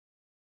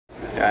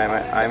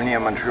I'm near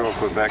Montreal,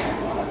 Quebec,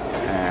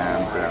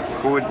 and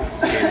food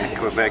in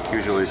Quebec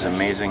usually is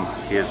amazing.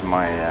 Here's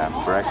my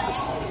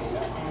breakfast.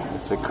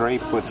 It's a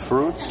crepe with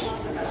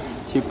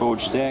fruits, 2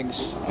 poached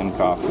eggs, and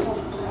coffee.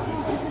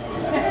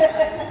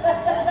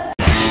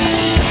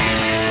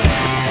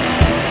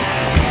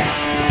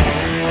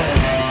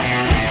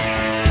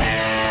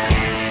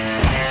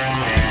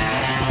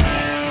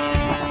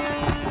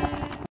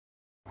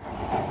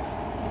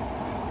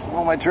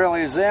 Well, my trailer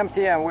is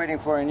empty. I'm waiting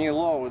for a new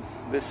load.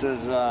 This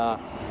is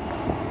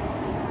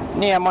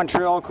near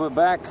Montreal,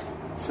 Quebec.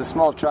 It's a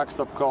small truck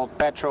stop called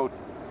Petro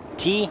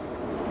T.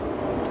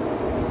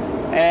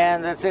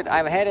 And that's it.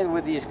 I'm headed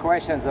with these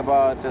questions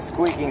about the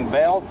squeaking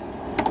belt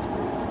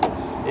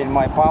in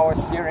my power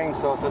steering.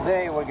 So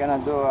today we're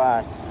gonna do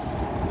an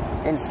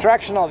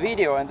instructional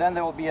video, and then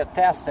there will be a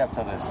test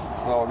after this.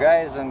 So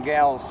guys and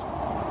gals,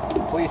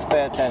 please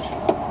pay attention.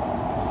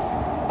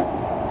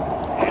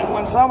 And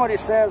when somebody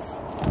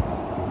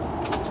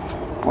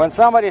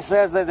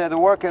says that they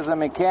work as a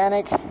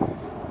mechanic,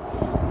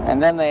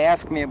 and then they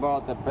ask me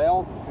about the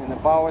belt in the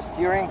power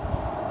steering,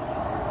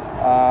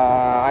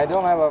 I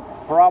don't have a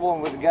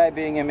problem with the guy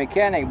being a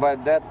mechanic,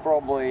 but that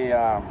probably,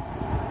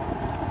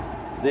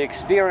 the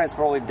experience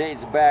probably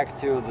dates back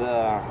to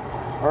the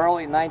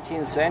early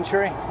 19th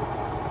century.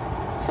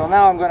 So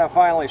now I'm going to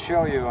finally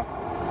show you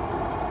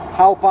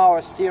how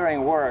power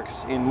steering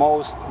works in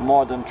most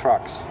modern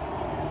trucks.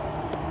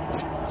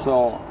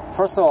 So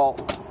first of all,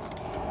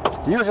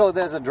 usually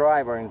there's a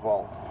driver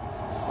involved,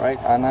 right?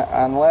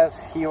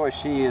 Unless he or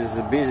she is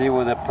busy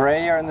with a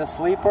prayer in the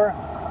sleeper.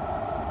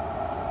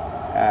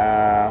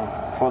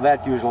 For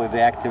that, usually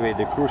they activate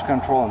the cruise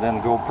control and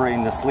then go pray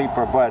in the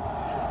sleeper. But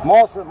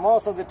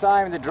most of the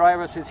time, the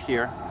driver sits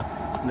here.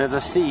 There's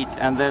a seat,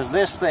 and there's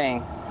this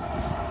thing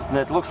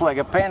that looks like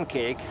a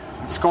pancake.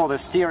 It's called a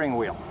steering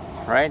wheel,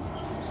 right?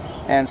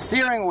 And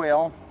steering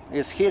wheel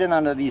is hidden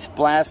under these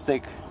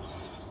plastic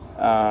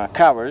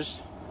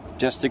covers,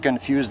 just to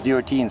confuse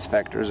DOT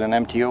inspectors and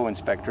MTO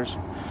inspectors.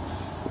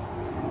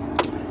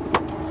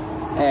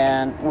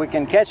 And we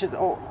can catch it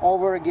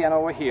over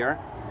here.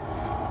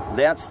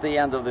 That's the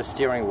end of the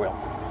steering wheel.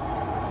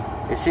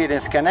 You see, it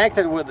is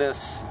connected with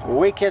this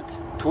wicked,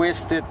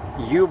 twisted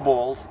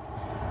U-bolt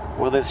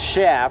with its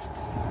shaft.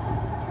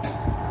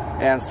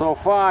 And so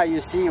far,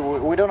 you see,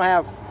 we don't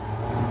have,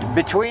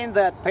 between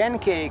that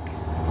pancake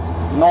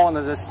known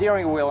as a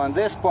steering wheel and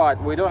this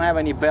part, we don't have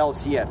any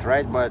belts yet,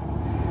 right? But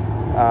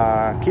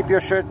keep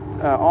your shirt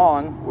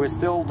on, we're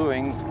still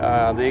doing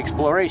the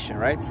exploration,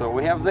 right? So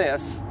we have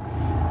this,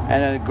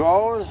 and it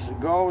goes,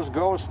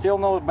 still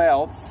no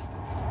belts,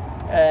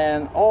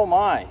 and oh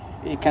my,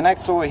 it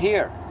connects over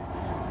here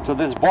to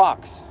this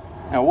box.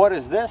 And what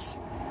is this?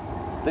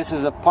 This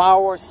is a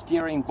power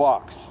steering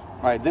box,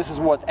 right? This is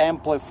what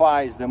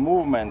amplifies the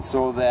movement,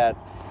 so that,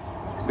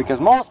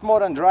 because most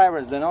modern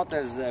drivers, they're not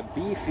as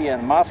beefy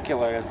and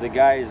muscular as the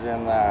guys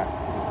in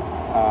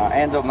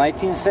end of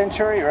 19th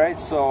century, right?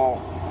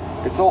 So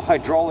it's all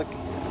hydraulic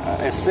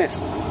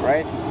assist,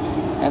 right?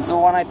 And so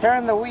when I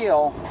turn the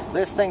wheel,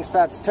 this thing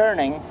starts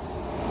turning,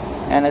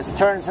 and it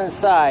turns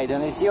inside,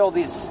 and you see all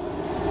these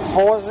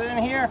hoses in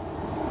here,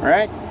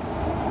 right?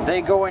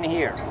 They go in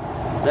here.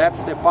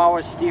 That's the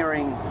power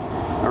steering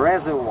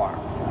reservoir,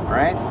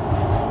 right?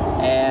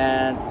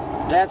 And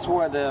that's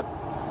where the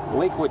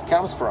liquid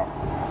comes from.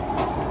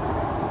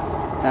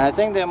 And I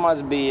think there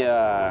must be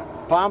a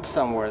pump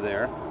somewhere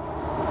there.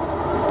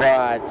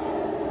 But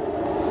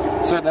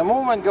so the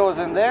movement goes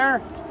in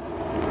there,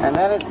 and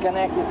then it's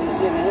connected. You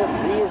see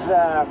these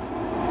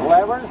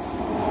levers,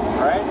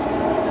 right?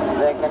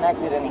 They're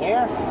connected in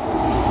here,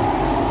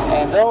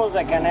 and those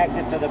are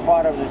connected to the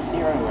part of the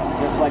steering wheel,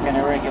 just like in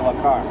a regular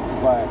car.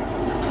 But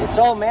it's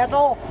all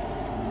metal,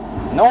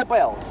 no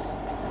belts.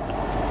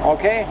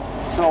 Okay,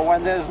 so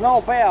when there's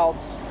no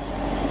belts,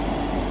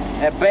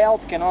 a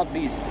belt cannot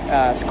be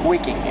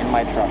squeaking in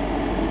my truck.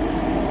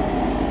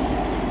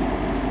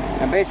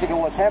 And basically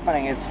what's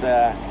happening, it's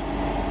the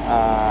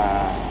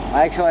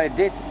actually I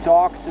did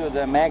talk to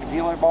the Mac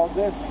dealer about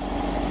this,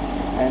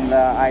 and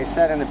I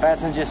sat in the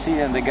passenger seat,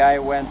 and the guy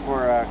went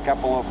for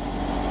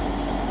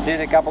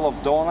did a couple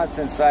of donuts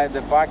inside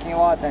the parking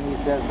lot, and he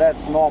says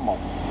that's normal.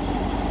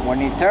 When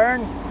you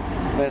turn,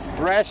 there's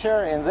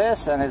pressure in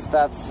this, and it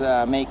starts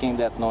making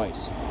that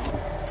noise.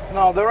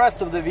 Now the rest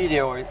of the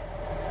video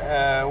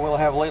will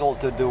have little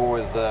to do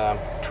with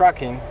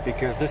trucking,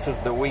 because this is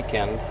the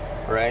weekend,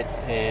 right?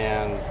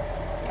 And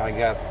I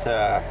got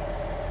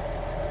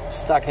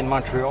stuck in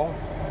Montreal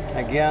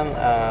again.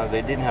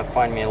 They didn't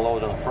find me a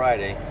load on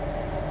Friday,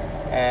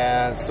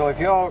 and so if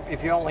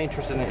you're only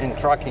interested in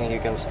trucking, you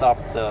can stop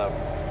the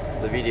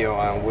video,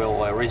 and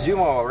we'll resume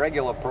our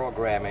regular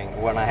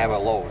programming when I have a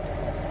load.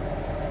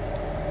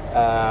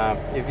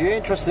 If you're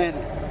interested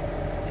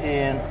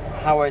in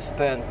how I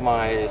spent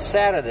my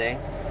Saturday,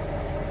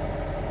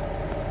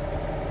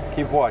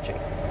 keep watching.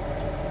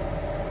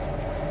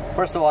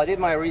 First of all, I did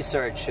my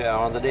research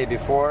on the day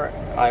before.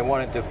 I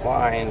wanted to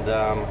find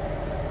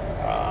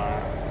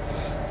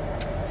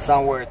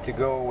somewhere to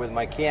go with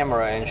my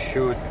camera and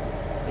shoot,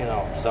 you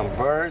know, some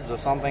birds or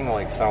something,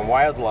 like some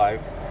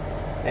wildlife.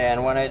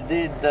 And when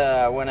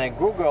I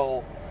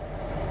Google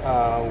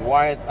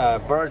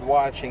bird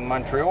watching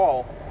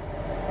Montreal,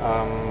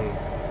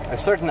 a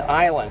certain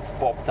island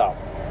popped up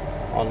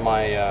on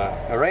my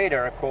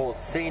radar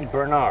called Saint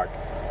Bernard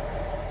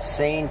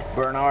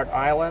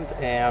Island,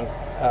 and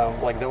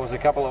like there was a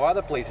couple of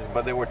other places,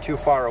 but they were too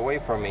far away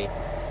from me.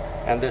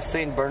 And this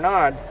Saint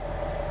Bernard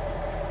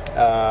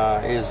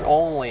is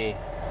only,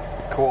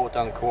 quote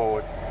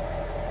unquote,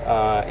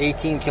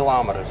 18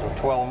 kilometers or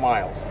 12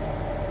 miles.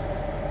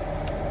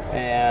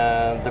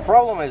 And the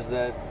problem is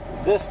that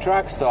this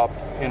truck stop,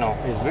 you know,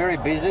 is very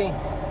busy.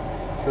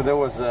 So there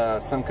was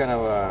some kind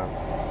of a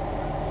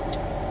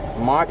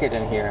market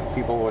in here.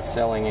 People were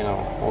selling, you know,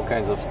 all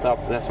kinds of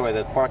stuff. That's why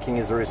that parking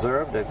is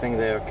reserved. I think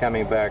they're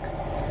coming back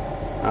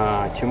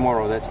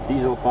tomorrow. That's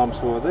diesel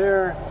pumps over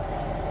there,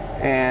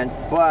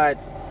 but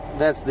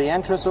that's the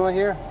entrance over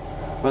here.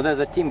 But there's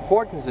a Tim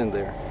Hortons in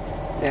there,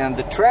 and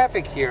the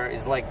traffic here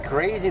is like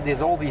crazy.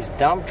 There's all these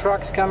dump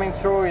trucks coming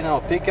through, you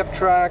know, pickup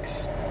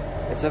trucks.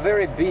 It's a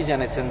very busy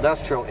and it's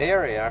industrial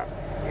area,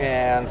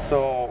 and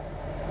so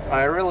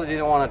I really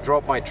didn't want to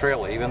drop my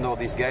trailer, even though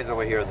these guys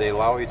over here, they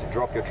allow you to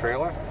drop your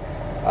trailer.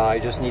 You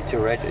just need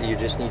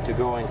to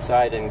go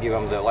inside and give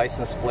them the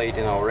license plate,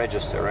 you know,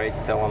 register, right?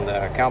 Tell them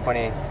the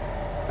company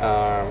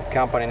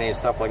name,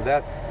 stuff like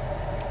that.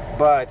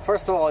 But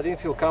first of all, I didn't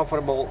feel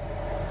comfortable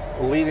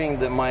leaving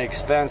my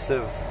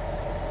expensive,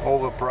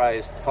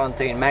 overpriced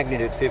Fontaine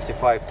Magnitude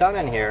 55 ton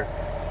in here,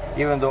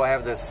 even though I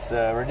have this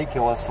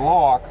ridiculous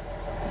lock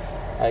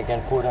I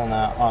can put on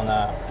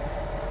a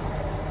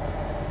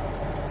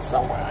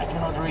somewhere. I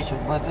cannot reach it,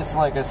 but it's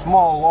like a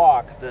small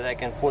lock that I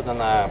can put on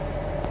a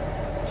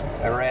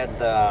red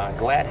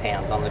glad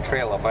hand on the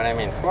trailer. But I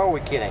mean, who are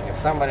we kidding? If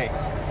somebody,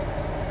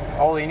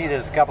 all you need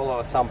is a couple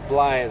of some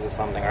pliers or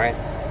something, right?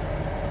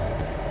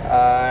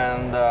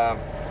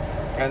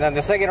 And then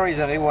the second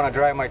reason I didn't want to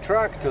drive my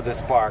truck to this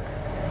park,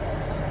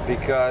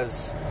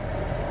 because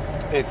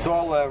it's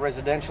all a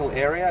residential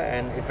area,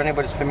 and if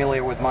anybody's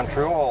familiar with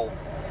Montreal,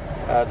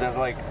 there's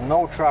like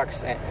no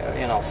trucks,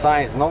 you know,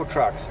 signs, no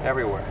trucks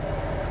everywhere.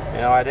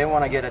 You know, I didn't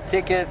want to get a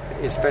ticket,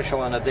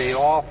 especially on a day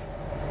off.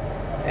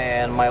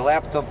 And my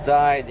laptop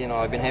died. You know,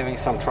 I've been having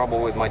some trouble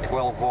with my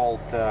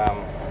 12-volt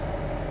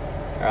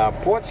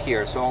ports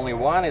here, so only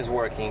one is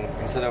working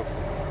instead of,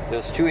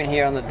 there's two in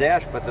here on the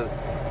dash, but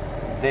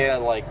they're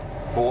like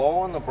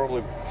blown, or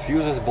probably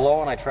fuse is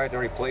blown. I tried to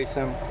replace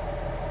them.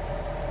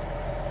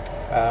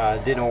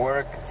 Didn't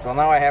work. So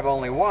now I have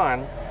only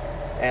one,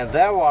 and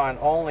that one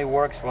only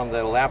works when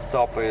the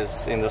laptop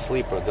is in the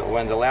sleeper,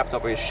 when the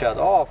laptop is shut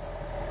off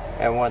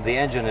and when the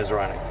engine is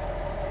running.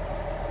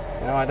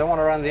 You know, I don't want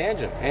to run the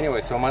engine.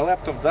 Anyway, so my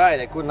laptop died.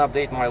 I couldn't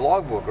update my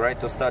logbook, right,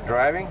 to start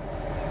driving.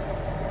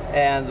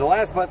 And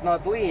last but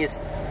not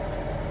least,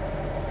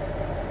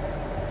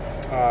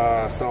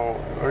 so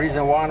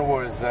reason one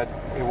was that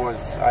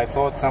I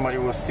thought somebody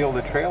would steal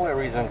the trailer.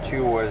 Reason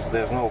two was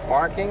there's no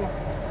parking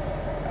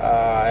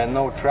and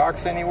no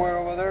trucks anywhere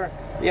over there.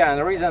 Yeah,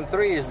 and reason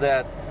three is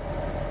that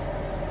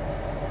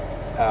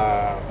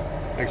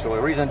actually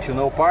reason two,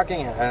 no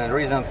parking, and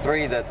reason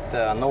three,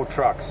 that no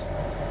trucks.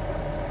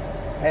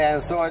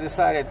 And so I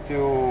decided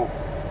to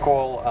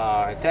call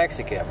a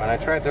taxi cab, and I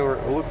tried to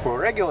look for a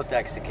regular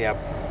taxi cab,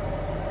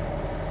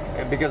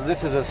 because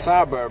this is a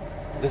suburb.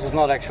 This is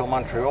not actual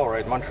Montreal,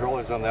 right? Montreal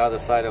is on the other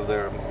side of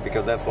there,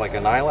 because that's like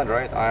an island,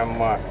 right?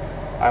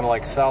 I'm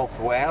like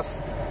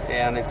southwest,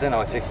 and it's, you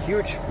know, it's a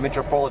huge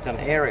metropolitan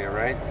area,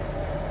 right?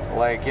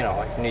 Like, you know,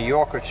 like New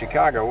York or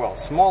Chicago. Well,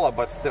 smaller,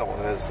 but still,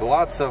 there's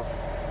lots of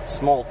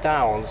small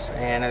towns,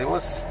 and it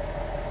was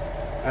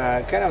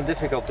kind of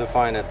difficult to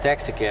find a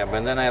taxi cab.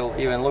 And then I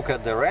even look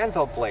at the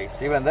rental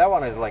place. Even that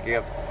one is like, you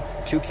have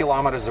 2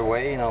 kilometers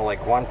away, you know, like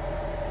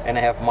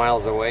 1.5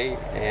 miles away,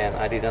 and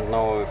I didn't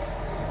know if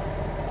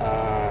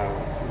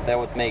that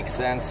would make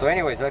sense. So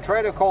anyways, I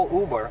tried to call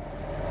Uber,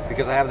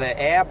 because I have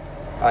the app,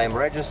 I am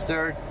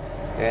registered,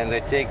 and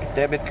they take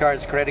debit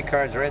cards, credit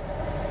cards, right?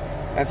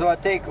 And so I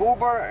take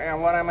Uber,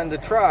 and when I'm in the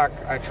truck,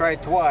 I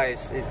tried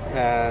twice,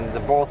 and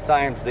both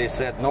times they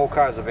said no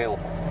cars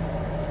available.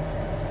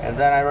 And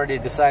then I already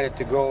decided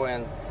to go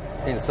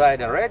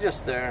inside and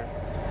register,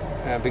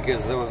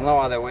 because there was no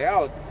other way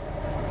out.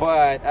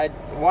 But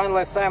one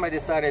last time I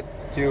decided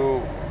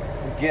to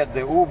get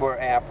the Uber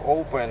app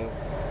open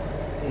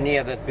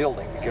near that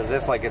building, because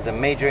that's like at the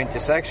major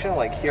intersection.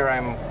 Like here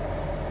I'm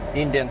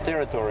Indian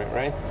territory,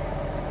 right?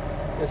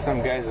 There's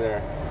some guys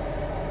there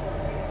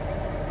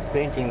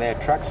painting their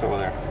trucks over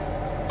there.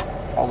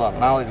 Hold on,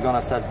 now it's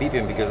gonna start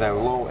beeping because I have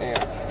low air.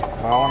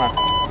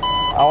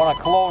 I wanna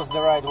close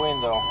the right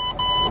window.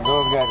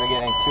 Those guys are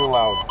getting too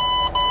loud.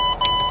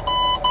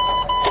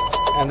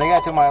 And the guy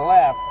to my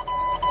left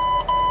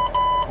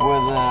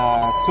with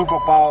a super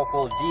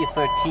powerful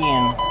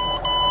D13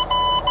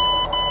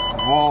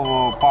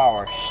 Volvo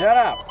power. Shut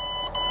up!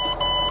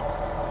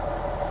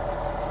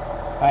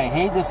 I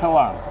hate this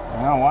alarm.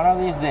 You know, one of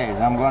these days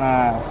I'm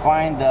gonna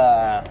find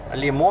a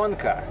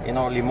Limonka, you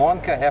know,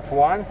 Limonka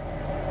F1,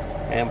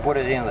 and put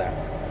it in there.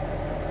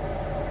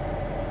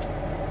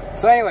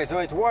 So anyway, so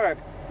it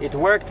worked. It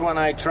worked when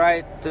I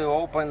tried to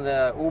open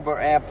the Uber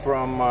app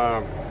from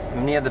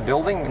near the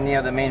building,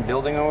 near the main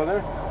building over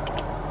there.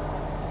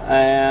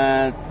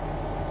 And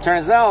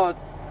turns out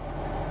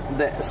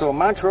that, so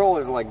Montreal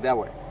is like that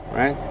way,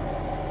 right?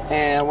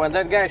 And when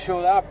that guy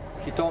showed up,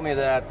 he told me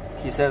that,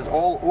 he says,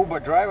 all Uber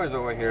drivers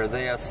over here,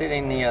 they are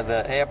sitting near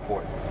the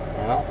airport,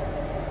 you know?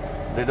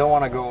 They don't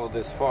want to go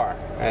this far.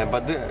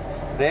 But the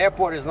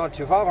airport is not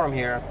too far from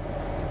here,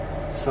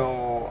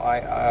 so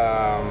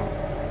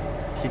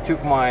he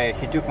took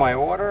my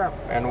order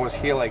and was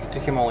here, like, it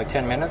took him only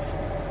 10 minutes.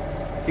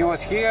 He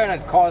was here and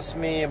it cost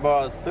me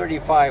about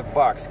 35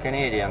 bucks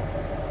Canadian.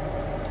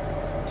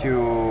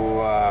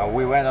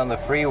 We went on the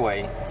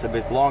freeway. It's a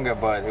bit longer,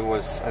 but it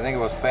was, I think it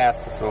was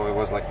faster, so it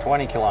was like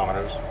 20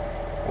 kilometers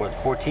with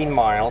 14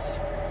 miles.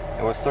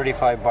 It was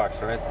 35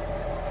 bucks, right?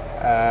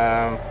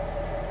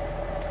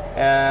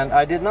 And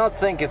I did not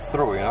think it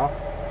through, you know.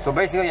 So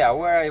basically, yeah,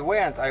 where I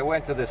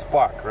went to this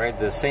park, right,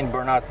 the St.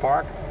 Bernard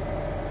Park.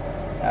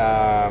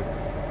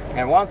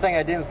 And one thing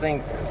I didn't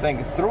think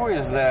through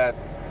is that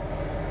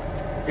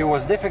it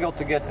was difficult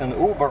to get an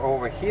Uber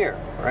over here,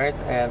 right?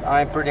 And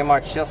I'm pretty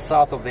much just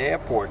south of the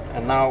airport.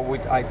 And now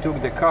I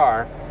took the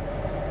car,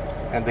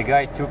 and the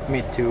guy took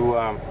me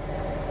to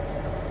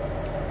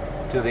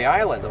the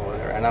island over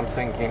there. And I'm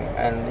thinking,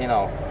 and you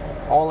know,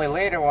 only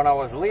later when I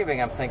was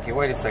leaving, I'm thinking,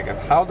 wait a second,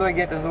 how do I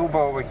get an Uber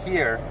over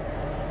here?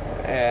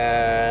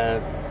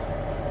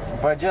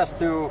 But just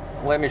to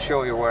let me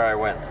show you where I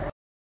went.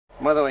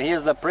 By the way,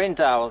 here's the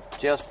printout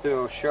just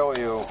to show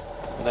you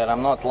that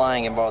I'm not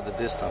lying about the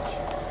distance.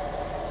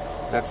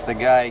 That's the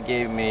guy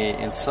gave me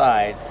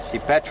inside. See,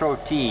 Petro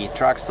T,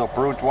 truck stop,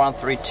 Route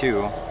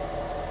 132.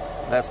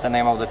 That's the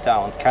name of the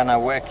town.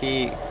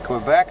 Kanawaki,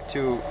 Quebec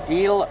to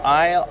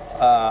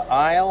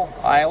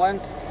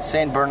Island,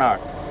 St. Bernard.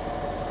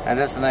 And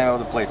that's the name of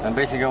the place. And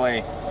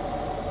basically,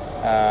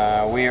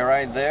 we are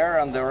right there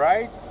on the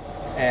right,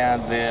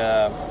 and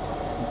the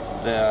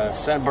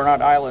St.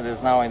 Bernard Island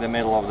is now in the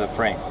middle of the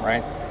frame,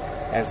 right?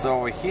 And so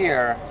over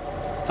here,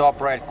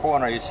 top right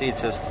corner, you see it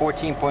says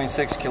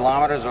 14.6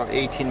 kilometers or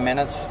 18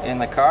 minutes in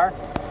the car,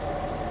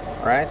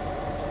 right?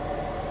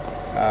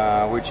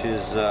 Which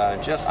is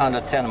just under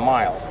 10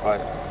 miles.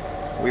 But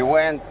we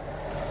went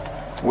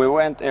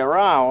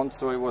around,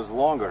 so it was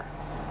longer.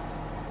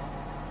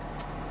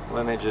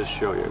 Let me just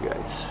show you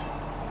guys.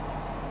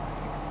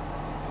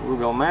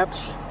 Google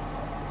Maps.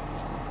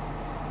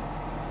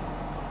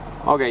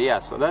 Okay, yeah,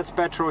 so that's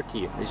Petro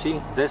T. You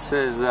see, this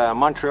is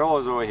Montreal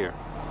is over here.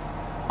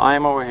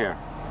 I'm over here,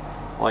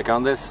 like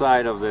on this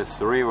side of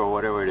this river,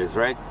 whatever it is,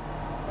 right?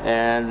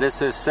 And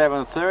this is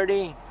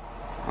 730,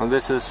 and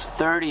this is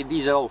 30.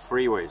 These are all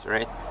freeways,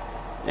 right?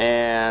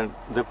 And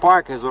the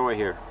park is over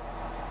here.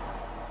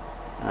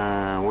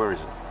 Where is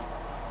it?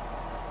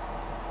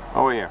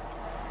 Over here.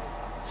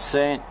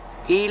 Saint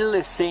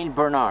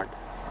Bernard,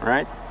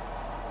 right?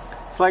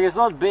 It's like, it's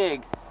not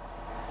big.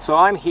 So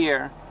I'm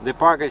here, the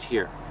park is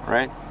here,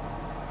 right?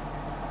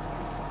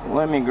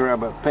 Let me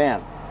grab a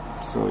pen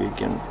so you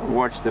can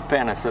watch the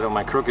pen instead of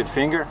my crooked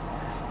finger.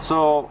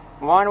 So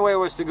one way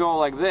was to go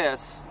like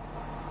this,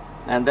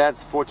 and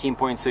that's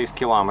 14.6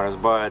 kilometers.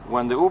 But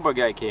when the Uber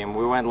guy came,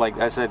 we went like,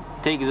 I said,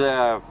 take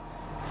the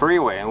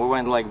freeway, and we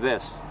went like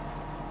this,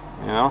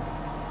 you know?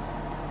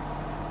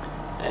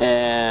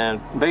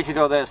 And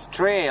basically there's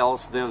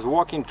trails, there's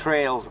walking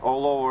trails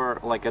all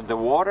over, like at the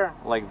water,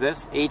 like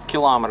this, 8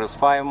 kilometers,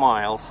 5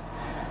 miles.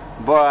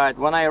 But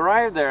when I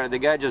arrived there, the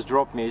guy just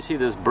dropped me. You see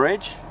this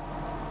bridge?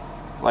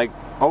 Like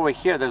over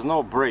here, there's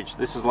no bridge.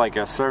 This is like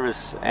a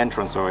service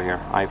entrance over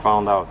here. I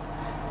found out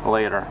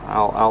later.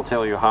 I'll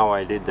tell you how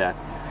I did that.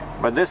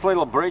 But this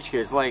little bridge here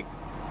is like,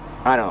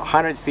 I don't know,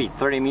 100 feet,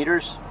 30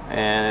 meters.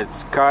 And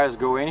it's cars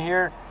go in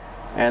here.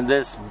 And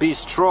this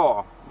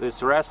bistro,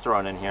 this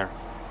restaurant in here,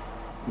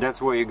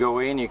 that's where you go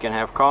in. You can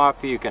have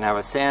coffee, you can have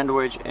a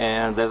sandwich.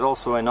 And there's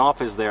also an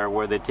office there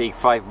where they take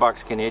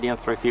 $5 Canadian,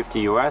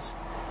 $3.50 US.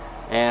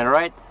 And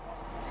right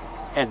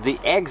at the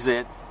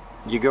exit,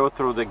 you go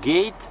through the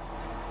gate,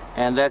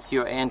 and that's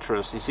your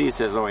entrance. You see, it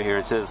says over here,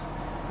 it says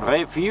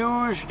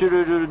refuge,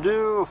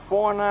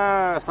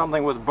 fauna,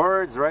 something with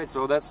birds, right?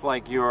 So that's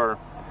like your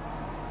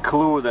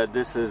clue that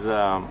this is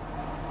a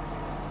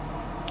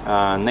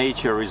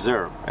nature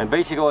reserve. And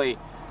basically,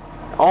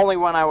 only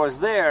when I was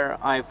there,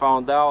 I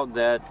found out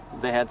that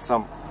they had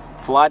some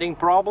flooding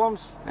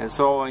problems. And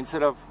so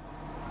instead of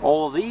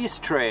all these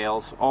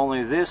trails,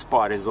 only this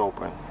spot is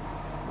open.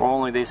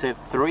 Only, they said,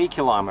 3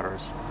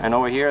 kilometers. And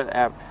over here,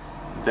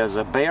 there's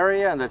a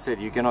barrier, and that's it.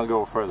 You cannot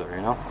go further,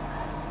 you know.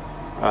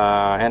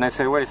 And I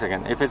said, wait a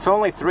second. If it's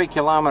only 3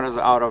 kilometers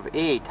out of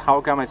 8,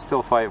 how come it's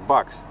still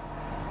 $5?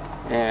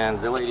 And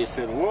the lady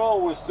said,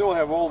 well, we still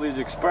have all these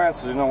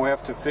expenses. You know, we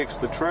have to fix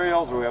the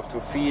trails. We have to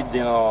feed,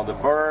 you know, the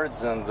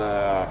birds and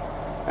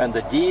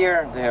the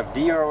deer. They have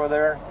deer over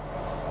there.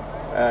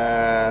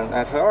 And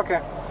I said,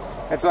 okay.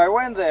 And so I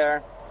went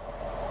there.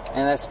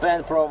 And I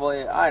spent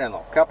probably, I don't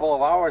know, a couple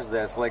of hours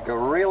there. It's like a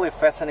really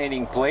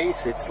fascinating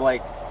place. It's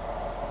like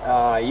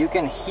you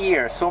can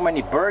hear so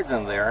many birds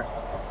in there.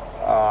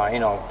 you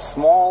know,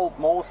 small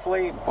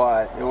mostly,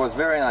 but it was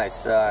very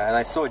nice. And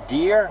I saw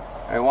deer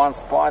at one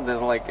spot.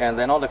 There's like, and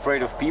they're not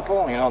afraid of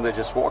people, you know, they're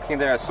just walking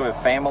there. I saw a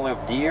family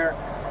of deer.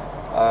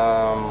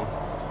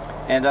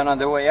 And then on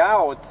the way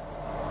out,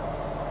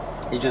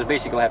 you just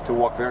basically have to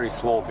walk very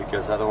slow,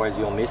 because otherwise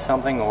you'll miss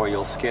something or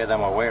you'll scare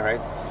them away,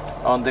 right?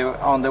 On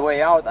the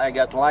way out, I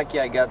got lucky.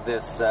 I got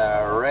this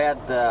red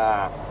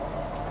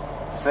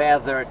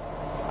feathered,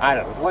 I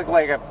don't know, look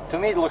like a, to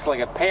me it looks like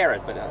a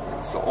parrot, but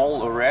it's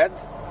all red.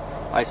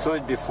 I saw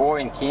it before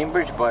in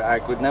Cambridge, but I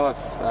could never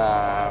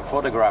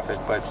photograph it.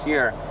 But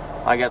here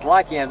I got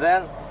lucky, and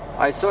then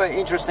I saw an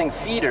interesting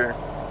feeder,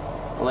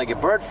 like a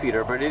bird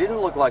feeder, but it didn't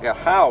look like a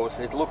house.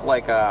 It looked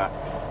like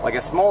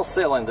a small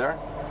cylinder,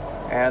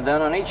 and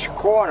then on each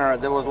corner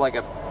there was like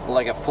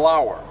a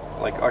flower,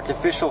 like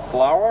artificial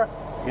flower,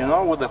 you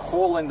know, with a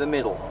hole in the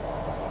middle.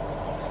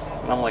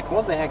 And I'm like,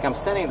 what the heck? I'm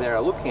standing there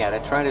looking at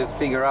it, trying to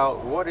figure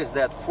out what is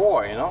that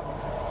for, you know.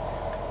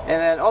 And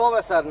then all of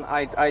a sudden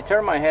I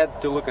turn my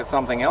head to look at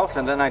something else,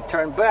 and then I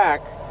turn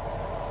back,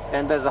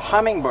 and there's a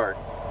hummingbird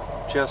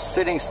just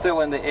sitting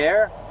still in the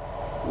air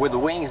with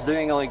wings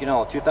doing, like, you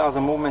know,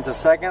 2,000 movements a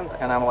second.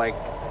 And I'm like,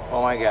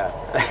 oh my god.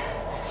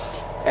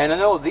 And I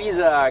know these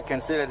are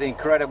considered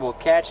incredible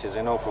catches,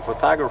 you know, for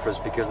photographers,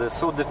 because they're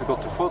so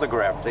difficult to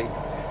photograph.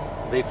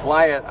 They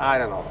fly at, I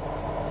don't know,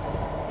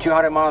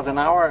 200 miles an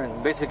hour,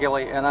 and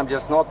basically, and I'm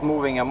just not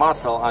moving a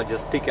muscle. I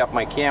just pick up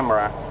my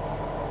camera,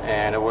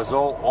 and it was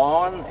all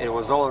on, it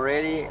was all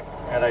ready,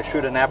 and I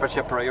shoot in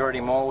aperture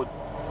priority mode,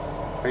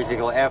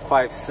 basically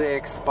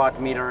f5.6, spot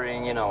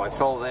metering, you know,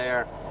 it's all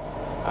there,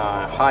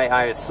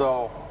 high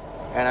ISO,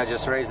 and I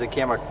just raised the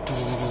camera,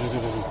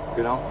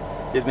 you know,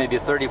 did maybe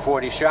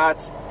 30-40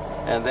 shots,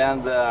 and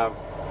then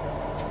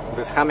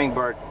this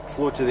hummingbird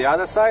flew to the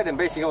other side, and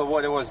basically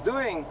what it was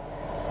doing,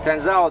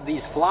 turns out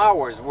these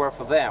flowers were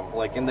for them.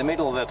 Like in the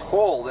middle of that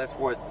hole, that's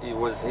what it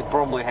was. It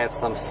probably had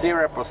some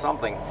syrup or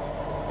something.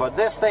 But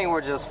this thing were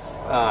just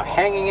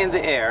hanging in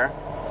the air.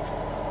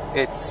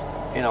 It's,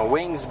 you know,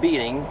 wings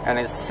beating, and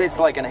it sits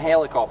like a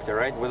helicopter,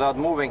 right, without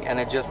moving, and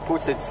it just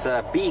puts its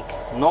beak,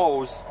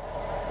 nose,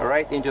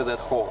 right into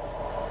that hole.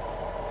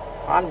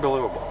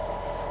 Unbelievable.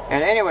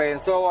 And anyway, and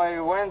so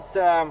I went,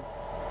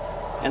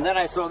 and then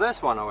I saw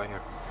this one over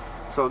here.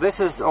 So this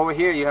is over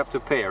here, you have to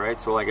pay, right?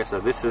 So like I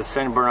said, this is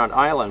St. Bernard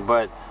Island,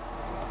 but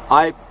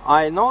I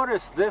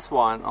noticed this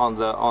one on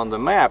the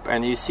map,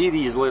 and you see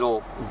these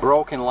little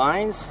broken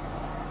lines.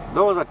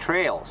 Those are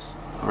trails,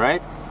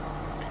 right?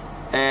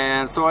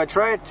 And so I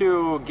tried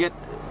to get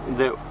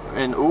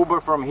an Uber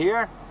from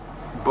here,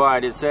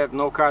 but it said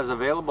no cars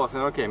available. I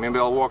said, okay, maybe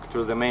I'll walk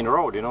to the main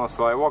road, you know.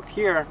 So I walked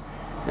here,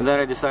 and then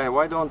I decided,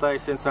 why don't I,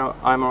 since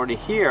I'm already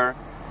here,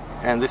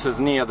 and this is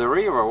near the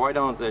river, why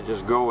don't I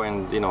just go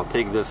and, you know,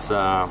 take this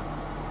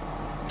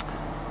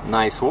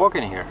nice walk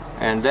in here?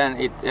 And then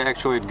it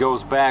actually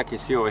goes back, you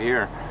see over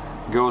here,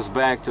 goes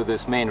back to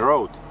this main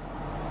road,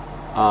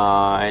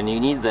 and you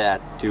need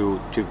that to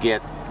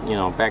get, you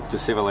know, back to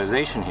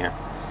civilization here.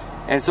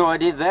 And so I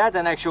did that,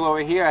 and actually over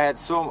here I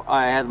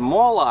had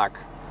more luck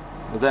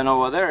than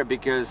over there,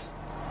 because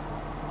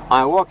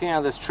I'm walking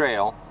on this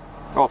trail.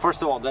 Well,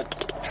 first of all,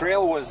 that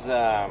trail was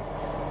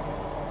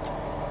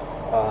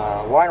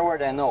one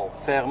word I know,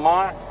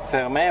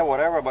 fermé,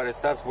 whatever, but it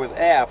starts with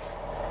F,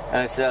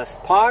 and it says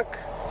parc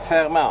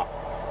fermé,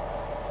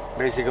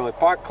 basically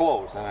park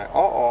closed. And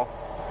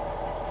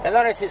and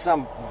then I see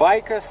some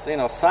bikers, you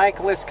know,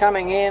 cyclists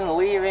coming in,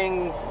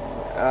 leaving.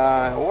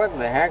 What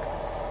the heck?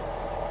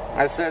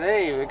 I said,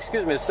 hey,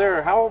 excuse me,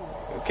 sir, how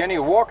can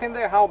you walk in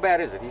there? How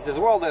bad is it? He says,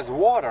 well, there's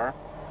water,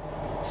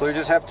 so you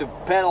just have to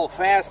pedal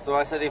fast. So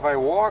I said, if I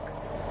walk,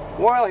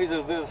 well, he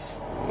says, there's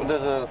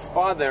a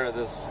spot there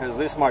that has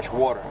this much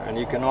water, and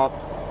you cannot,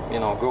 you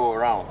know, go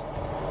around.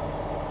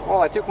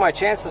 Well, I took my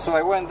chances, so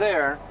I went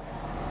there,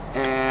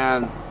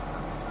 and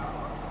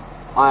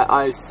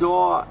I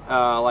saw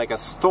like a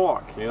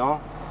stork, you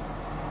know,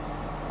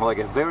 like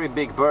a very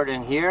big bird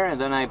in here, and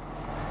then I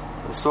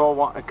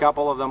saw a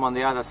couple of them on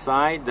the other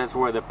side. That's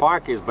where the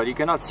park is, but you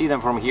cannot see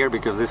them from here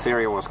because this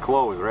area was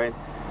closed, right?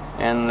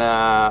 And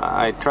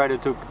I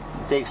tried to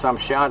take some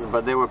shots,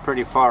 but they were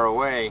pretty far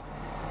away.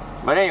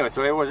 But anyway,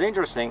 so it was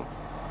interesting.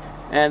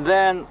 And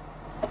then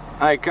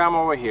I come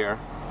over here,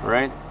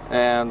 right?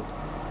 And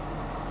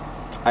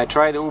I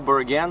tried Uber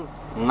again,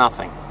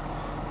 nothing.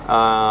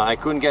 I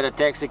couldn't get a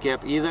taxi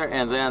cab either.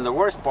 And then the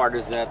worst part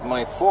is that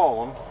my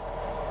phone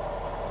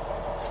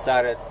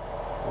started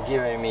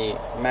giving me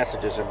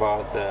messages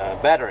about the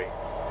battery.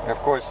 And of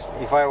course,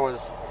 if I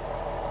was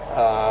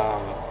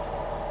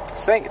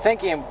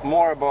thinking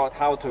more about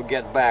how to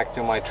get back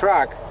to my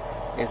truck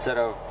instead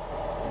of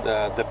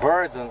the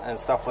birds and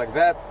stuff like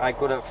that, I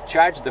could have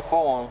charged the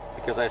phone,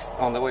 because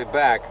on the way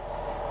back,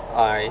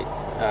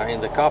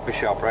 in the coffee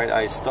shop, right,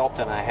 I stopped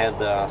and I had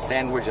a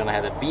sandwich and I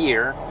had a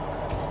beer,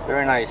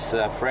 very nice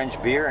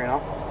French beer, you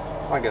know,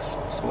 like a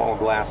small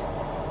glass.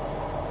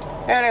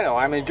 And you know,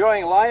 I'm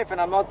enjoying life,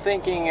 and I'm not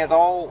thinking at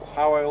all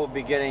how I will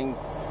be getting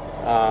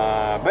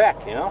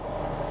back, you know.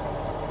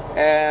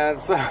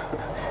 And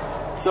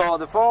so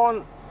the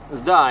phone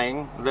is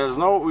dying. There's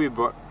no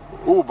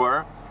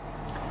Uber,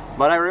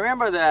 but I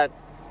remember that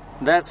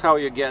that's how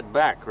you get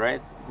back,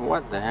 right?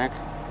 What the heck?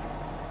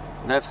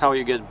 That's how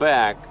you get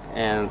back,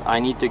 and I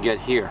need to get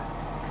here.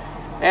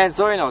 And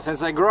so, you know,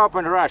 since I grew up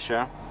in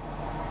Russia,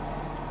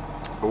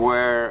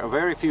 where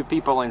very few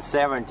people in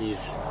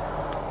 70s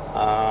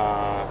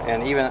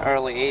and even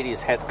early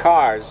 80s had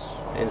cars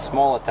in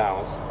smaller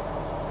towns,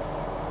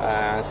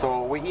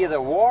 so we either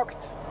walked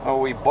or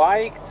we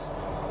biked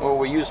or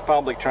we used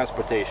public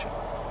transportation.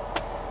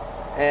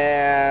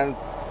 And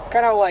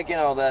kind of like, you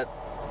know, that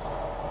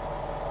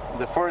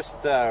the first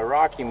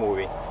Rocky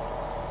movie,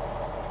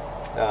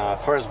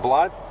 First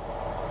Blood,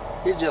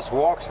 he just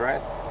walks,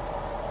 right?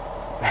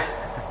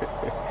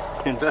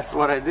 And that's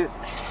what I did.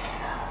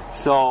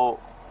 So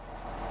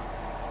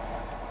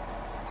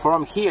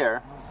from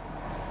here,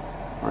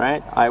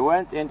 right, I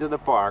went into the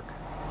park,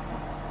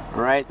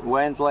 right,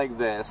 went like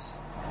this,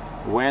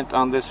 went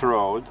on this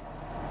road,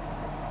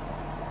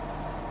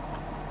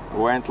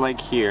 went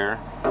like here,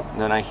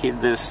 then I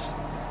hit this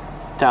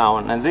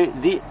town, and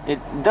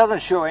it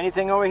doesn't show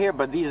anything over here,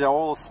 but these are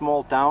all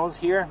small towns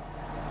here.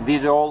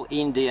 These are all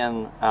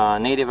Indian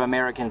Native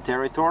American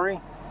territory,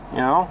 you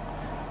know.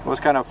 It was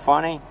kind of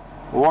funny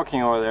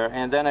walking over there,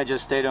 and then I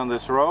just stayed on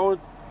this road,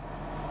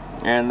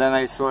 and then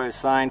I saw a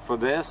sign for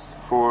this,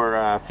 for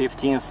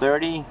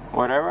 1530,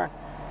 whatever,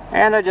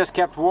 and I just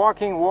kept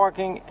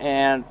walking,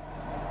 and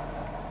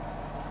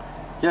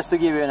just to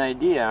give you an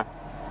idea,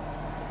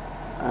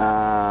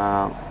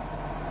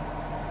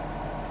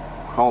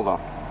 hold on,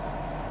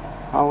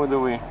 how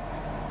do we,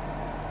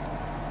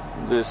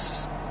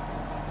 this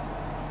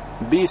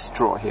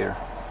bistro here,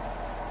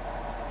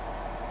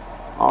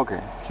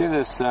 okay, see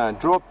this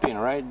drop pin,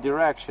 right,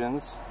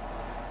 directions,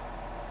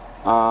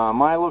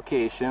 my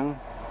location.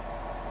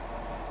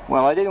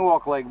 Well, I didn't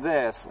walk like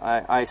this,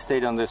 I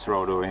stayed on this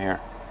road over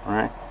here,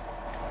 right?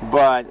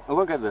 But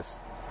look at this,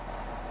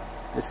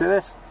 you see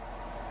this?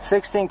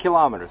 16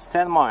 kilometers,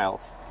 10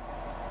 miles,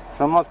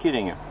 so I'm not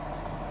kidding you.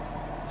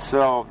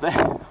 So,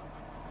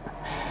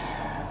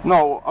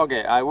 no,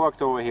 okay, I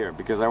walked over here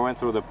because I went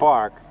through the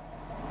park,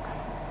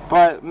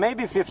 but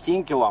maybe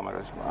 15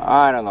 kilometers,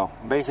 I don't know.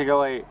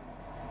 Basically,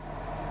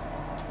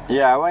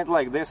 yeah, I went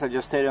like this, I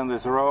just stayed on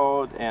this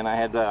road, and I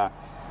had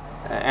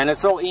and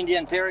it's all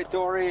Indian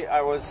territory.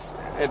 I was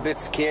a bit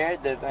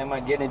scared that I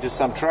might get into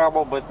some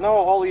trouble, but no,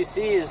 all you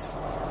see is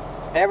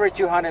every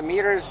 200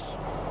 meters,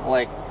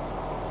 like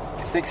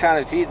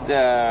 600 feet,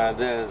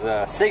 there's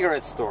a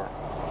cigarette store.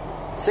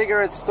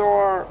 Cigarette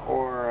store,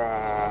 or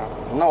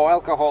no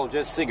alcohol,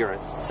 just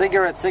cigarettes.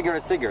 Cigarettes,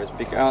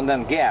 and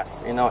then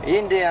gas, you know,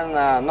 Indian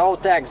no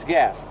tax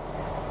gas.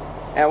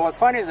 And what's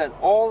funny is that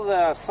all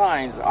the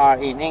signs are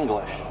in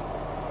English.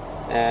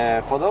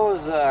 For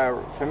those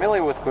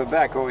familiar with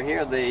Quebec over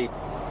here, they're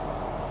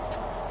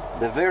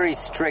very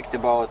strict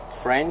about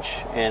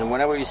French, and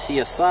whenever you see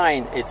a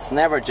sign, it's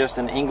never just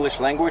an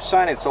English language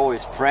sign, it's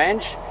always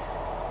French,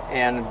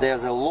 and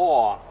there's a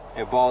law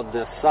about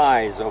the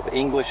size of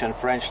English and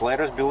French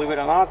letters, believe it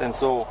or not, and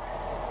so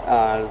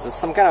there's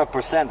some kind of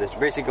percentage.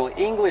 Basically,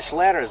 English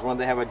letters, when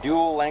they have a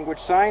dual language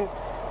sign,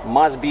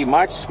 must be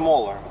much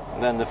smaller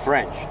than the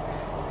French.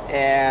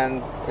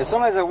 And as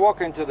soon as I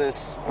walk into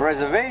this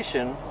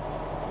reservation,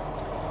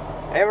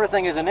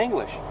 everything is in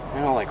English.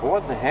 You know, like,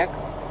 what the heck?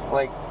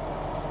 Like,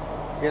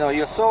 you know,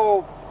 you're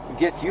so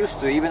get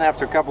used to, even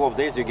after a couple of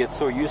days, you get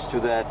so used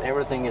to that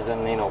everything is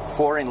in, you know,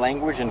 foreign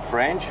language in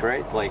French,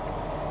 right? Like,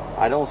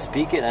 I don't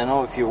speak it, I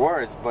know a few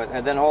words, but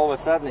and then all of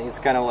a sudden it's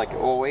kind of like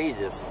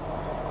oasis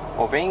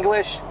of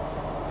English.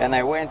 And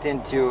I went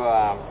into,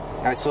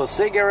 I saw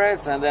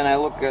cigarettes, and then I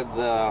look at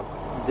the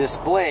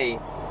display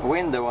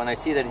window, and I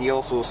see that he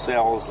also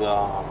sells,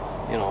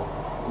 you know,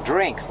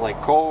 drinks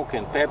like Coke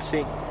and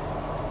Pepsi.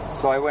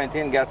 So I went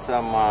in, got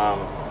some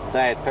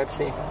Diet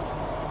Pepsi,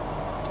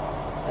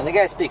 and the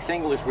guy speaks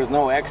English with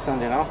no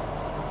accent, you know.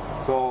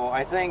 So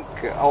I think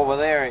over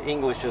there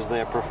English is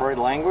their preferred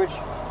language,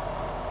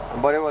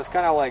 but it was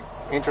kind of like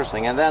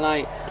interesting. And then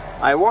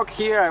I walk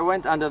here, I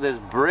went under this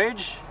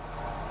bridge.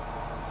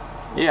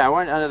 Yeah, I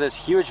went under this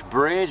huge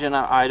bridge, and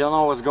I don't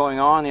know what's going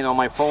on, you know,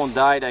 my phone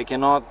died, I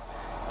cannot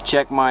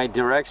check my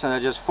direction. I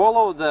just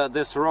followed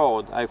this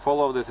road. I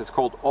followed this, it's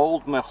called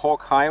Old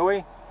Mahawk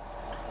Highway.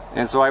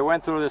 And so I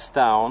went through this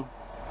town,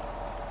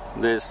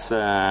 this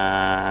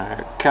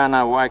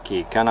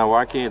Kanawaki,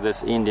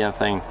 this Indian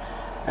thing,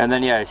 and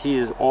then yeah, I see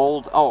this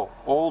Old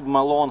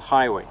Malone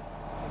Highway,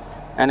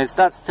 and it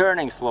starts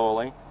turning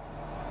slowly,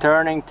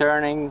 turning,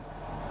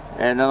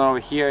 and then over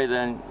here,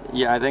 then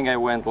yeah, I think I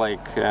went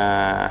like,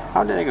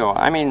 how did I go?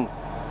 I mean,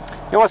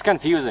 it was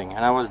confusing,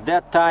 and I was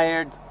dead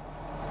tired,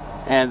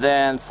 and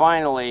then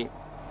finally,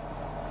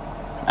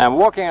 I'm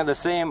walking on the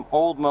same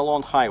Old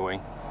Malone Highway.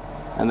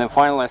 And then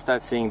finally I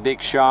start seeing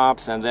big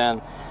shops, and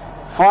then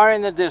far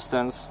in the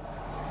distance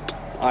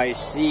I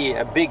see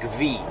a big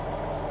V.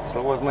 So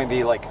it was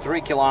maybe like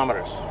 3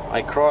 kilometers.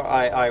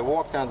 I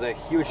walked on the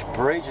huge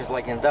bridge, it's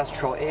like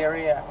industrial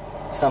area.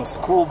 Some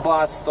school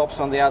bus stops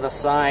on the other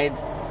side.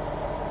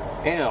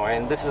 You know,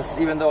 and this is,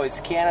 even though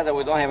it's Canada,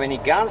 we don't have any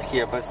guns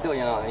here, but still,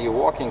 you know, you're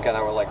walking kind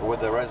of like with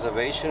the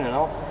reservation, you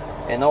know,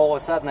 and all of a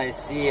sudden I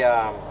see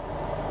a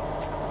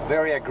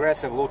very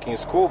aggressive looking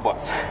school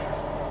bus.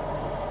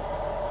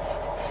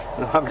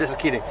 No, I'm just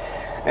kidding.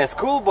 A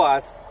school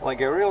bus,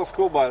 like a real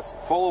school bus,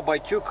 followed by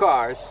 2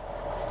 cars,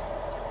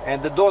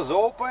 and the doors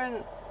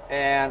open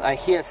and I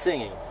hear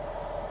singing.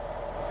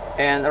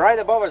 And right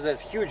above us there's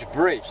huge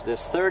bridge,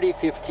 there's 30,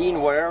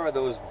 15, whatever,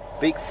 those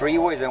big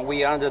freeways, and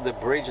we under the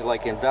bridge,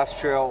 like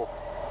industrial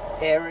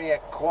area,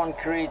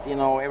 concrete, you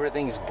know,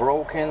 everything's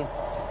broken.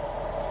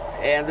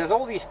 And there's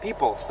all these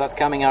people start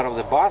coming out of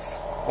the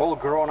bus, all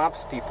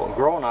grown-ups people,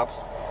 grown-ups,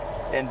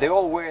 and they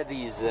all wear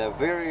these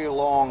very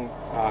long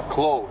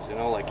clothes, you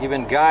know, like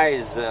even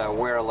guys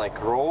wear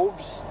like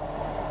robes.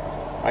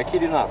 I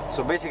kid you not.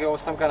 So basically it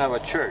was some kind of a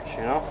church,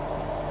 you know.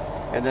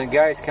 And then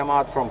guys come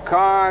out from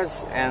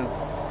cars and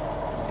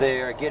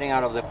they're getting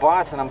out of the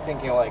bus, and I'm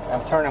thinking, like,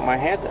 I'm turning my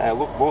head, I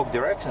look both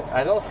directions,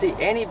 I don't see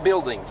any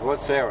buildings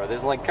whatsoever.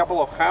 There's like a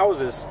couple of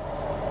houses.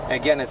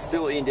 Again, it's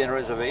still Indian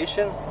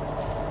reservation.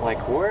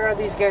 Like, where are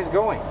these guys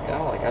going? You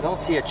know, like, I don't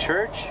see a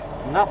church,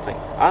 nothing,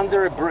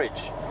 under a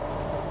bridge.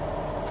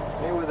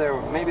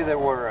 Maybe they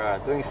were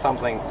doing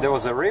something. There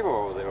was a river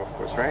over there, of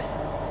course, right?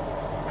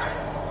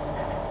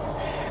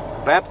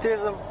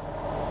 Baptism?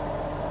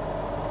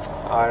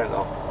 I don't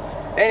know.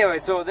 Anyway,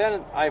 so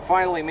then I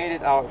finally made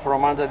it out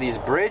from under these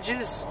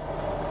bridges,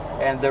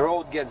 and the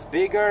road gets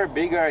bigger.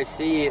 I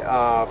see,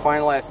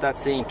 finally I start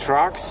seeing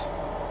trucks,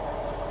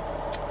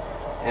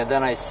 and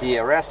then I see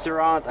a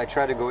restaurant. I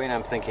try to go in,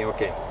 I'm thinking,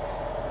 okay,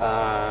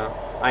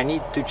 I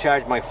need to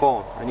charge my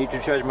phone. I need to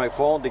charge my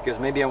phone because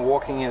maybe I'm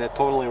walking in a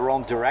totally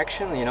wrong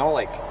direction, you know,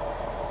 like,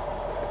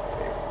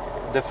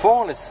 the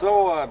phone is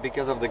so,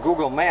 because of the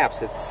Google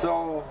Maps, it's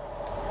so,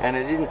 and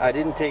I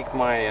didn't take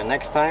my,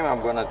 next time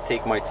I'm gonna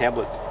take my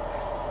tablet.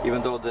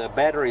 Even though the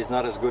battery is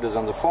not as good as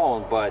on the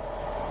phone, but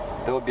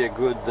there will be a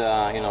good,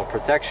 you know,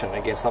 protection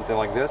against something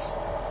like this.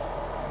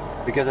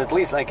 Because at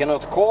least I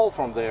cannot call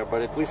from there,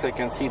 but at least I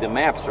can see the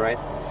maps, right?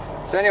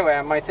 So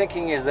anyway, my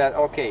thinking is that,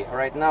 okay,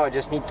 right now I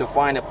just need to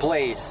find a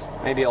place.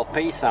 Maybe I'll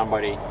pay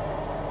somebody.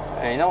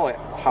 And you know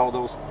how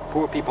those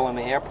poor people in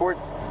the airport,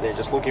 they're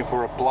just looking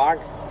for a plug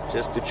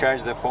just to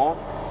charge their phone.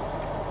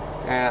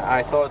 And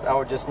I thought I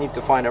would just need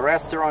to find a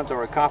restaurant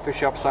or a coffee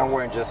shop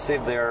somewhere and just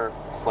sit there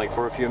like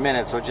for a few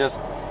minutes, or just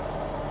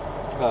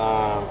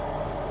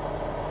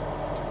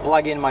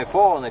plug in my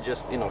phone and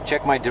just, you know,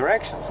 check my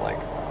directions. Like,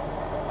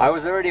 I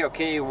was already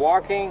okay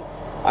walking.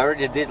 I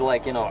already did,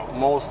 like, you know,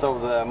 most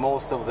of the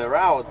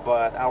route,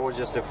 but I was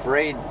just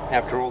afraid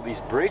after all these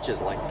bridges,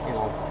 like, you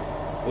know,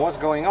 what's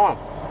going on?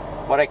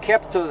 But I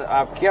kept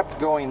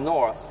going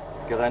north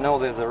because I know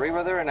there's a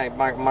river there, and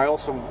my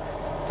also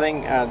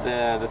thing,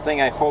 the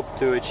thing I hoped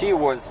to achieve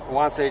was,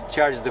 once I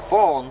charged the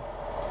phone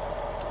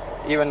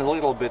even a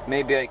little bit,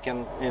 maybe I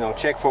can, you know,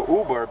 check for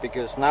Uber,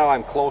 because now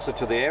I'm closer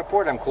to the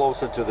airport, I'm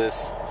closer to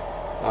this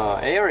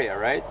area,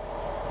 right?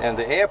 And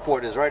the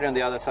airport is right on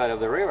the other side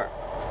of the river.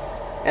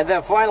 And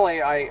then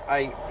finally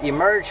I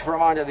emerge from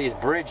under these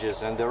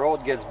bridges, and the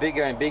road gets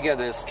bigger and bigger,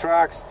 there's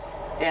trucks,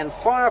 and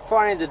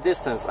far in the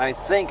distance I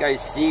think I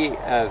see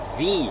a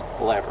V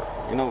letter,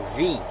 you know,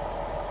 V.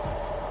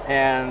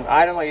 And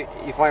I don't know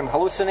if I'm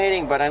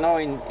hallucinating, but I know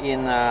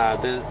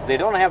they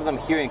don't have them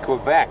here in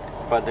Quebec,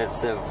 but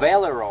it's a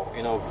Valero,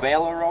 you know,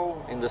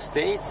 Valero in the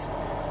States,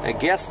 a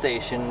gas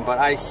station. But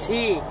I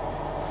see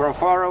from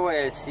far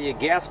away, I see a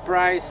gas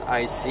price,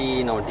 I see,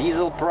 you know,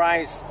 diesel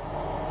price.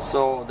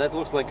 So that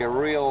looks like a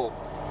real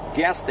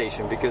gas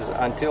station, because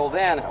until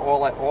then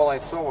all I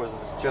saw was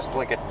just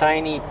like a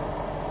tiny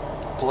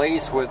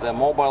place with a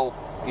mobile,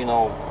 you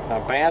know,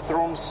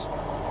 bathrooms,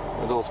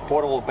 those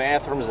portable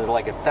bathrooms, and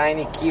like a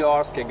tiny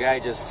kiosk. A guy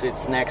just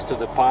sits next to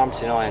the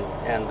pumps, you know,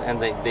 and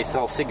they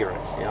sell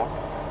cigarettes, you know.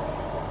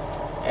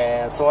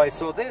 And so I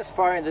saw this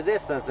far in the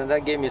distance, and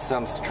that gave me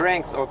some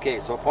strength. Okay,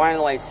 so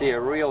finally I see a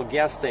real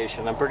gas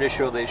station. I'm pretty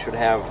sure they should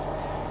have,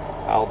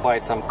 I'll buy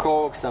some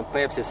Coke, some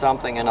Pepsi,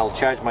 something, and I'll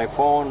charge my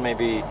phone,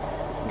 maybe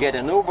get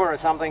an Uber or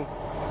something.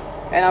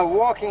 And I'm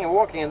walking and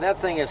walking, and that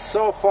thing is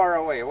so far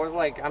away. It was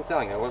like, I'm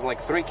telling you, it was like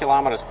 3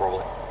 kilometers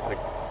probably, like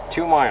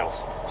 2 miles,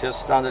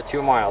 just under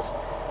 2 miles.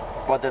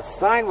 But that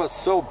sign was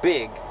so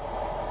big,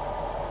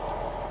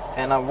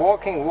 and I'm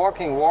walking,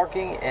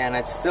 and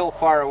it's still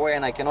far away,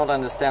 and I cannot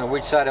understand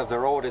which side of the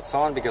road it's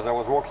on, because I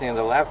was walking on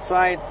the left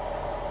side,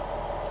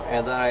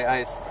 and then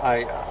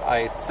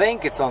I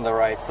think it's on the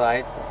right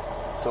side.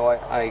 So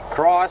I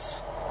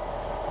cross,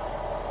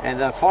 and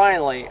then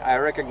finally I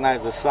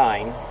recognize the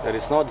sign that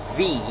it's not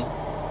V,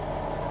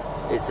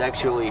 it's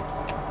actually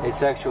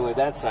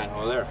that sign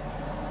over there.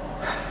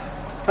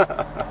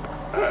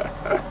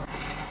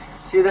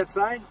 See that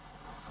sign?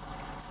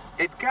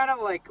 It kind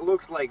of like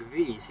looks like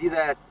V. See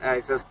that?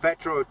 It says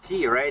Petro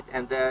T, right?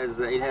 And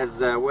it has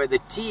where the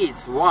T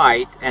is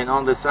white and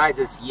on the side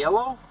it's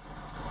yellow,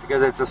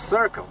 because it's a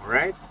circle,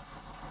 right?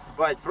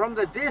 But from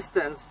the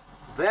distance,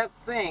 that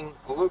thing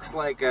looks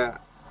like a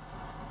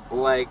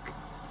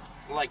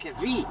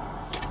V.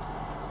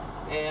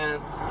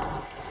 And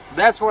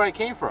that's where I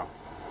came from.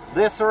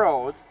 This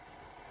road,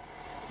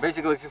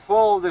 basically if you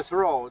follow this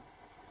road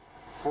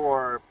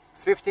for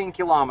 15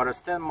 kilometers,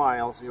 10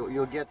 miles,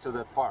 you'll get to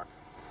that park.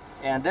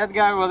 And that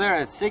guy over there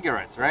has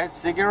cigarettes, right?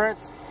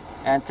 Cigarettes.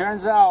 And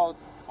turns out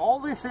all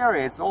this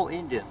area, it's all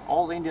Indian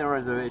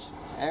reservation.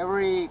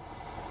 Every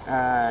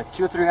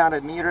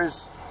 200-300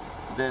 meters,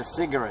 there's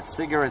cigarettes,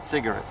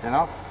 you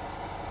know?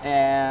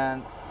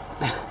 And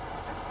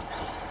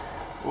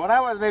when I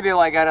was maybe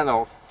like, I don't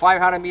know,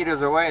 500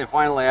 meters away, and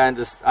finally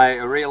I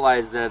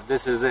realized that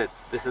this is it.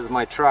 This is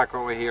my truck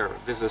over here.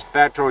 This is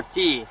Petro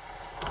T.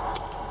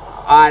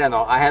 I don't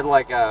know, I had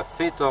like a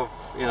fit of,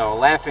 you know,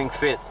 laughing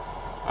fit.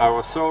 I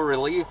was so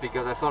relieved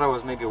because I thought I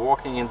was maybe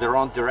walking in the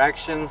wrong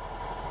direction.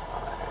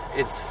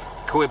 It's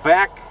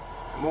Quebec.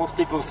 Most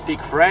people speak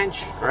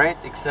French, right?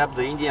 Except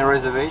the Indian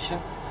reservation.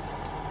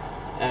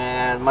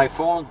 And my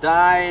phone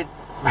died.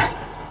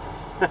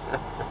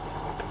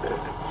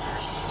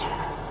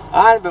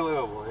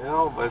 Unbelievable, you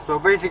know. But so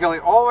basically,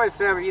 always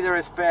have either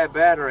a spare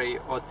battery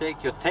or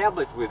take your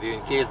tablet with you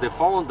in case the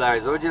phone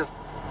dies, or just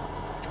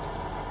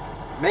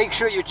make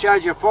sure you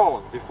charge your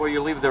phone before you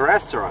leave the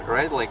restaurant,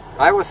 right? Like,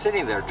 I was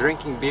sitting there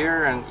drinking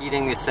beer and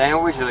eating a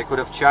sandwich, and I could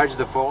have charged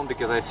the phone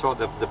because I saw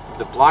the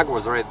plug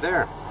was right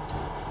there.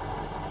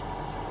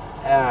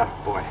 Ah,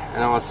 boy.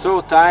 And I was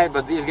so tired,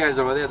 but these guys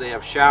over there, they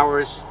have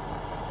showers,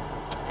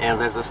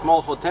 and there's a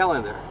small hotel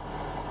in there.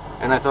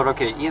 And I thought,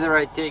 okay, either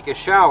I take a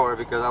shower,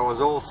 because I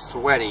was all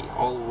sweaty,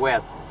 all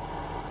wet.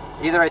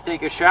 Either I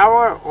take a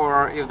shower,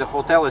 or if the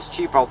hotel is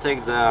cheap, I'll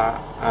take the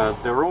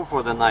room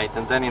for the night,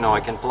 and then, you know,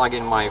 I can plug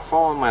in my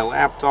phone, my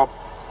laptop,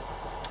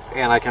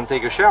 and I can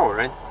take a shower,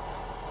 right?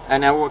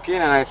 And I walk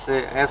in and I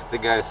ask the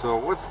guy, so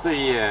what's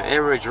the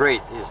average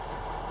rate? He's,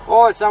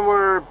 oh, it's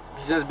somewhere,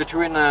 he says,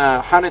 between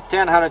 $110,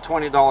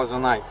 $120 a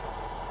night.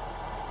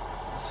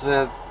 I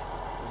said,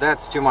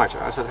 that's too much.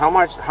 I said, how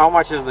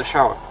much is the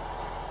shower?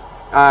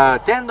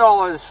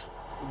 $10,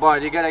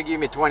 but you gotta give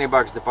me 20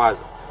 bucks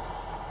deposit.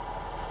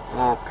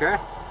 Okay,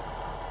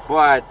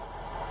 but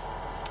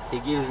he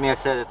gives me, I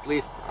said, at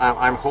least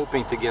I'm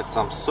hoping to get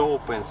some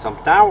soap and some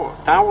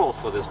towels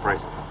for this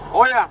price.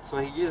 Oh yeah, so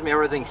he gives me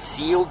everything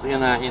sealed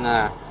in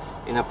a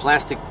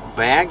plastic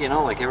bag, you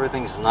know, like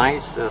everything's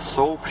nice.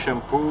 Soap,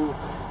 shampoo,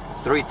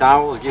 3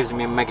 towels, gives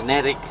me a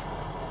magnetic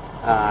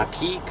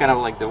key, kind of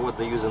like what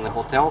they use in the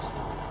hotels.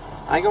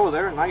 I go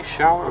there, nice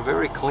shower,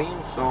 very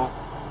clean, so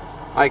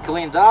I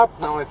cleaned up.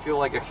 Now I feel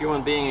like a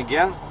human being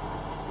again.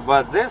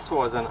 But this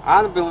was an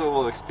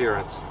unbelievable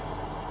experience.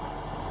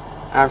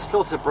 I'm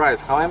still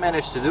surprised how I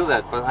managed to do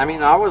that. But I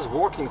mean, I was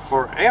walking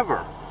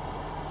forever.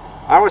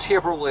 I was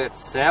here probably at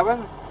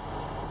 7.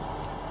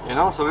 You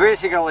know, so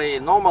basically,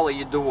 normally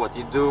you do what?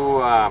 You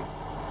do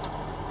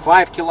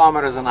 5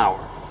 kilometers an hour,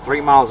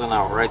 3 miles an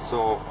hour, right?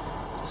 So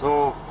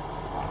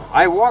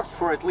I walked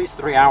for at least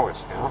 3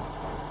 hours. You know,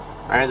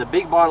 I had a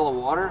big bottle of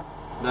water.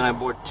 Then I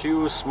bought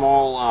two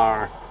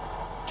smaller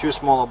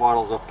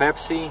bottles of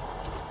Pepsi.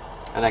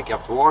 And I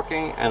kept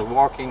walking and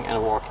walking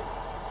and walking.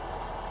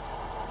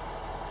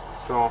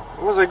 So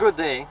it was a good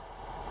day.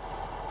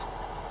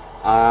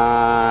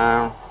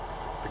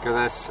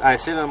 Because I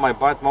sit on my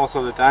butt most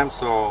of the time,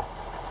 so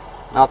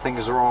nothing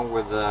is wrong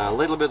with a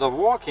little bit of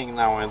walking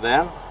now and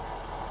then.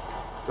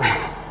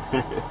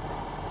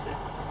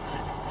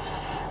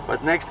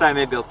 But next time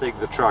maybe I'll take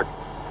the truck.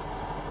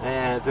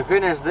 And to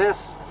finish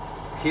this,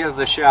 here's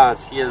the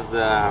shots. Here's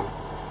the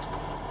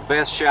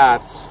best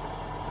shots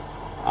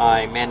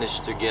I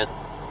managed to get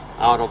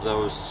out of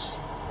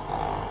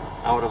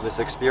this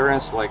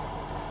experience, like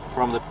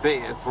from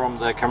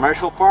the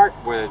commercial part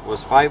where it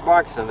was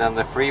 $5, and then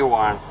the free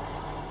one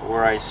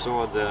where I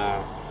saw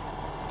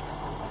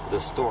the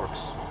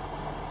storks.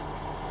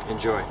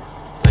 Enjoy.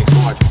 Thanks for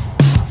watching.